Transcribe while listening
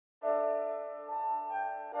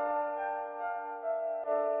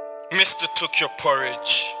Mister took your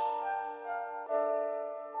porridge.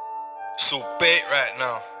 So bait right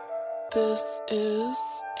now. This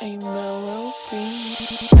is a melody.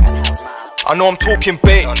 I know I'm talking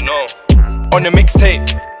bait I know. on the mixtape,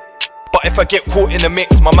 but if I get caught in the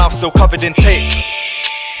mix, my mouth's still covered in tape.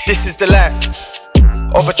 This is the life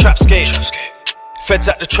of a trap skate. Feds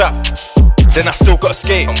at the trap, then I still gotta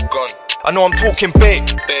skate. I'm gone. I know I'm talking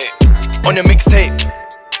bait Bait. on the mixtape,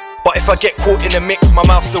 but if I get caught in the mix, my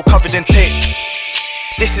mouth's still covered in tape.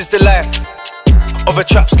 This is the life of a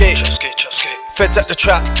trap skate. Trap skate. Feds at the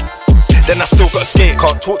trap, then I still gotta skate.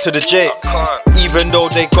 Can't talk to the Jakes, I even though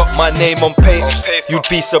they got my name on papers. paper. You'd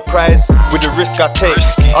be surprised with the risk I take.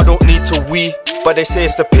 I don't need to wee, but they say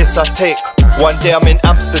it's the piss I take. One day I'm in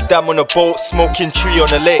Amsterdam on a boat, smoking tree on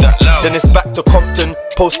a lake. Then it's back to Compton,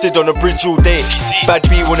 posted on a bridge all day. Bad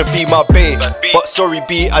B wanna be my bae, but sorry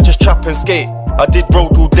B, I just trap and skate. I did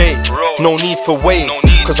road all day, no need for ways,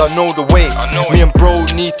 cause I know the way. Me and bro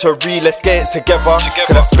need to let's get it together, cause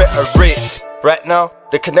that's better rates. Right now,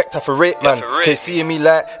 they connect for rate, man. They seeing me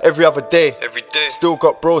like every other day. Every day. Still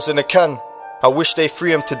got bros in the can. I wish they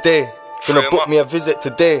free him today. Gonna book me a visit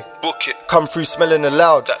today. Book it. Come through smelling the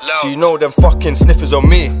loud, That loud. so you know them fucking sniffers on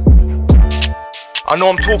me. I know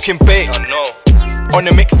I'm talking bait I know. on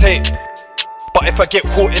the mixtape, but if I get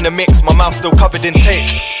caught in the mix, my mouth's still covered in tape.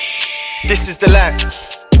 This is the life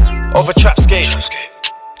of a trap skate. Trap skate.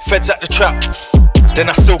 Feds at the trap, then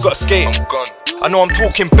I still gotta skate. I'm gone. I know I'm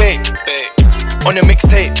talking bait Bait. on the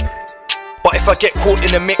mixtape, but if I get caught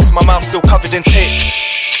in the mix, my mouth's still covered in tape.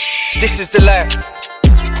 This is the life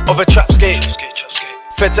of a trap skate. Trap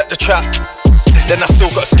skate. Feds at the trap, then I still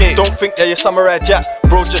gotta skate. Don't think that you're samurai jack,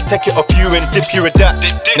 bro, just take it off you and dip you with that.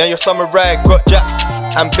 Dip. Now you're samurai got jack,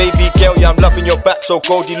 and baby girl, yeah, I'm loving your back. So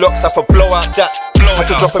Goldie locks have a blow out that. Had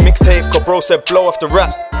to drop a mixtape, cause bro said blow off the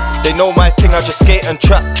rap. They know my thing, I just skate and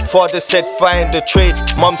trap. Father said find the trade,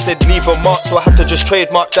 mum said leave a mark, so I had to just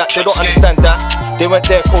trademark that. They don't understand that. They went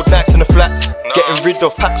there cold nights in the flats, getting rid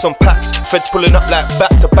of packs on packs. Feds pulling up like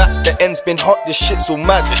back to back. The end's been hot, this shit's all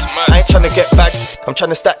mad. I ain't trying to get bagged, I'm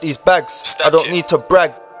trying to stack these bags. I don't need to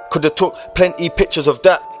brag, could've took plenty pictures of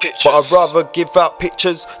that, but I'd rather give out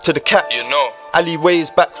pictures to the cats. You know.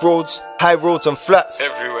 Alleyways, back roads, high roads and flats.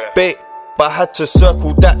 Everywhere. Bait, but I had to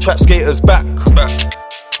circle that trap skater's back.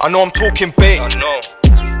 I know I'm talking bait I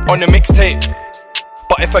know. on the mixtape,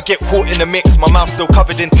 but if I get caught in the mix, my mouth's still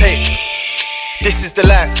covered in tape. This is the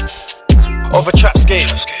life of a trap skate.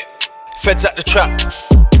 Trap skate. Feds at the trap,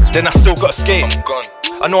 then I still gotta skate. I'm gone.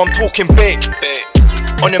 I know I'm talking bait Bait.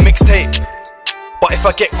 on the mixtape, but if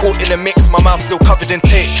I get caught in the mix, my mouth's still covered in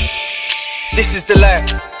tape. This is the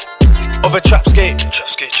life of a trap skate. Trap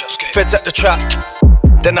skate. Trap skate. Feds at the trap,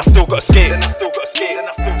 then I still gotta skate.